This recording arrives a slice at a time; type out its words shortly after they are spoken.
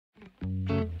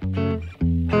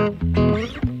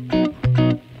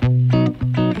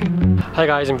Hi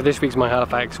guys, and for this week's My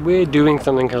Halifax, we're doing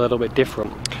something a little bit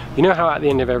different. You know how at the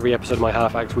end of every episode of My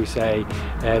Halifax we say,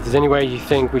 if there's any way you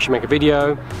think we should make a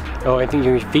video, or anything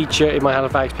you feature in My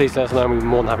Halifax, please let us know and we'll be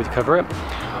more than happy to cover it.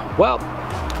 Well,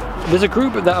 there's a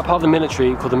group that are part of the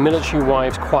military called the Military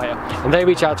Wives Choir, and they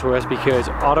reach out to us because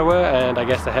Ottawa and I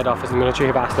guess the head office of the military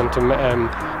have asked them to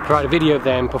provide a video of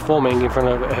them performing in front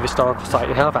of a historical site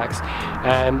in Halifax.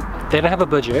 They don't have a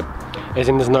budget, as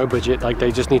in there's no budget, like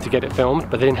they just need to get it filmed,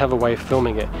 but they didn't have a way of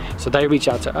filming it. So they reached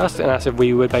out to us and asked if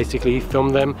we would basically film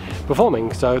them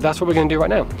performing. So that's what we're going to do right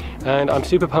now. And I'm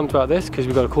super pumped about this because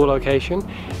we've got a cool location,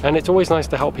 and it's always nice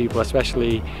to help people,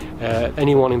 especially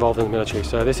anyone involved in the military.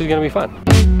 So this is going to be fun.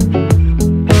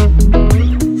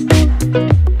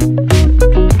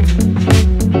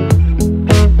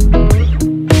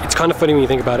 It's kind of funny when you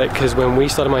think about it, because when we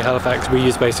started My Halifax, we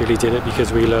just basically did it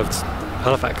because we loved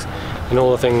Halifax and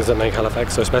all the things that make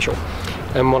Halifax so special.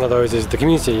 And one of those is the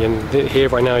community, and here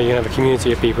right now you have a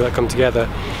community of people that come together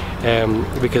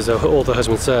because all the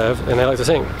husbands serve and they like to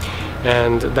sing,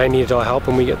 and they needed our help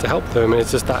and we get to help them, and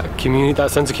it's just that community,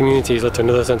 that sense of community has led to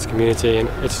another sense of community, and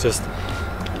it's just,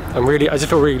 I just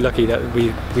feel really lucky that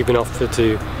we've been offered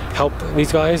to help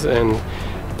these guys and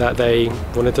that they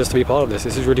wanted us to be part of this.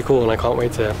 This is really cool, and I can't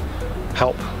wait to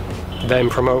help them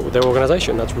promote their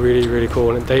organisation. That's really, really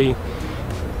cool.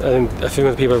 And a few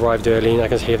of the people arrived early and I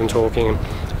can hear them talking, and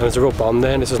there's a real bond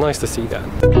there, and it's just nice to see that.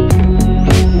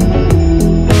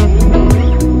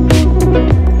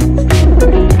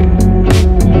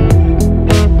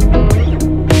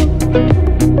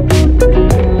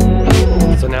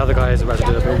 So now the guys are about to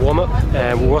do a bit of warm-up,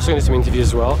 and we're also going to do some interviews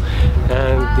as well.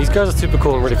 And these guys are super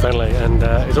cool and really friendly, and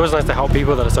it's always nice to help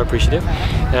people that are so appreciative.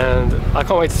 And I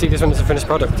can't wait to see this when it's a finished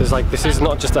product. It's like, this is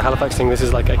not just a Halifax thing, this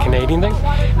is like a Canadian thing,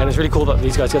 and it's really cool that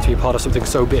these guys get to be part of something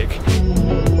so big.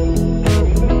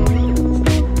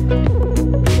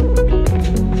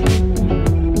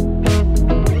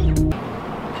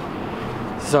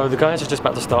 So the guys are just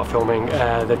about to start filming.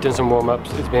 They've done some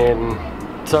warm-ups. It's been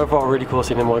so far really cool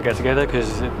seeing them all get together,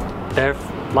 because they're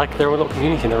like their own little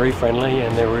community, and they're really friendly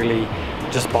and they're really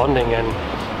just bonding. And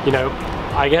you know,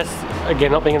 I guess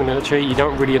again, not being in the military, you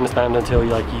don't really understand until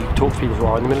you talk to people who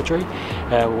are in the military,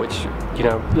 which, you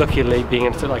know, luckily being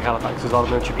in like Halifax, there's a lot of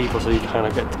military people, so you kind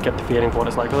of get the feeling for what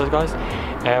it's like for those guys.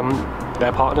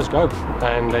 Their partners go,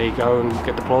 and they go and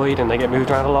get deployed, and they get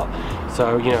moved around a lot.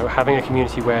 So, you know, having a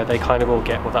community where they kind of all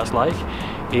get what that's like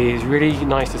is really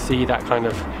nice to see, that kind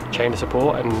of chain of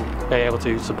support, and be able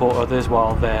to support others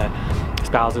while their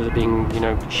spouses are being, you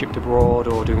know, shipped abroad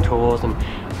or doing tours. And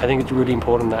I think it's really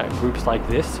important that groups like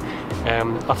this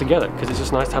are together, because it's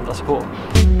just nice to have that support.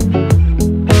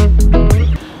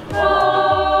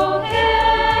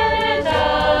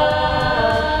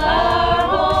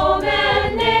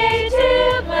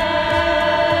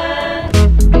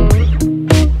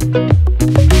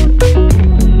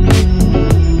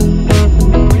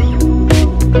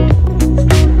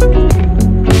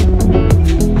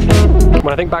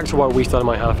 When I think back to why we started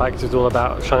My Halifax, it's all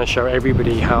about trying to show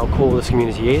everybody how cool this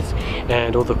community is,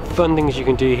 and all the fun things you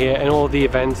can do here, and all the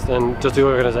events and just the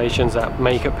organisations that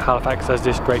make up Halifax as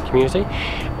this great community.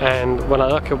 And when I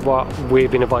look at what we've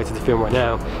been invited to film right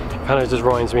now, it kind of just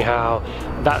reminds me how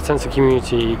that sense of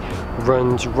community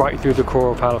runs right through the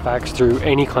core of Halifax, through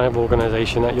any kind of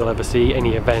organisation that you'll ever see,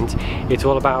 any event. It's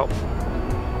all about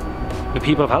the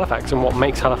people of Halifax, and what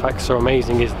makes Halifax so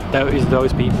amazing is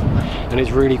those people. And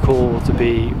it's really cool to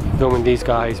be filming these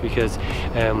guys, because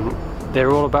they're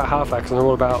all about Halifax, and they're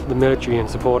all about the military and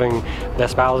supporting their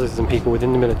spouses and people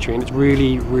within the military. And it's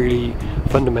really, really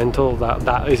fundamental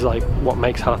that is like what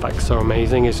makes Halifax so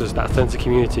amazing, is just that sense of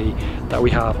community that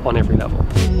we have on every level.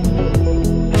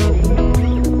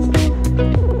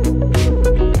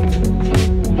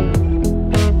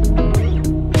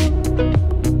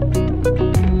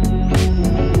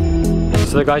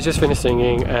 So the guys just finished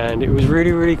singing, and it was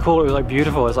really, really cool. It was like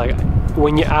beautiful. It's like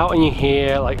when you're out and you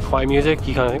hear like quiet music,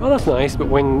 you kind of think, oh, that's nice. But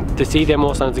when to see them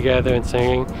all stand together and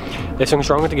singing, they sung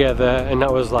Stronger Together, and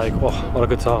that was like, oh, what a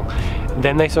good song.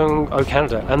 Then they sung Oh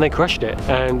Canada, and they crushed it.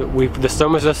 And the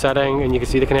sun was just setting, and you could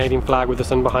see the Canadian flag with the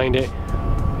sun behind it.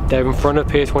 They're in front of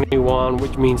Pier 21,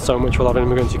 which means so much for a lot of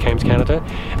immigrants who came to Canada,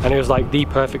 and it was like the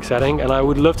perfect setting. And I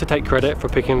would love to take credit for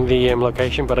picking the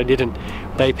location, but I didn't.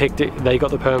 They picked it, they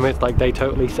got the permits, like they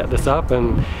totally set this up,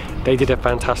 and they did a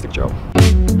fantastic job.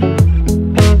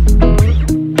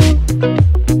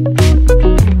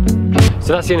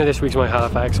 So that's the end of this week's My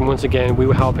Halifax, and once again we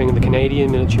were helping the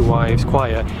Canadian Military Wives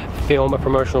Choir film a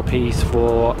promotional piece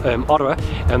for Ottawa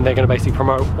and they're going to basically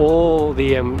promote all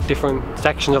the different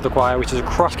sections of the choir, which is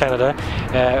across Canada.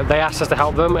 They asked us to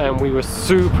help them, and we were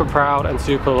super proud and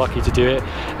super lucky to do it,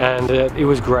 and it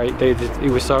was great.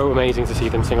 It was so amazing to see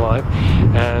them sing live,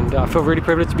 and I feel really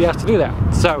privileged to be asked to do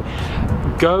that. So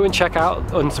go and check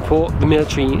out and support the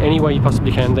military in any way you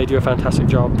possibly can. They do a fantastic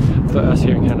job for us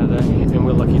here in Canada, and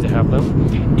we're lucky to have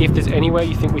them. If there's any way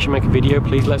you think we should make a video,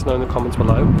 please let us know in the comments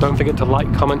below. Don't forget to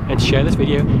like, comment and share this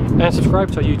video, and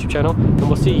subscribe to our YouTube channel, and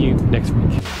we'll see you next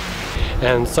week.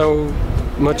 And so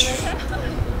much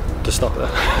to stop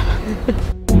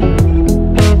there.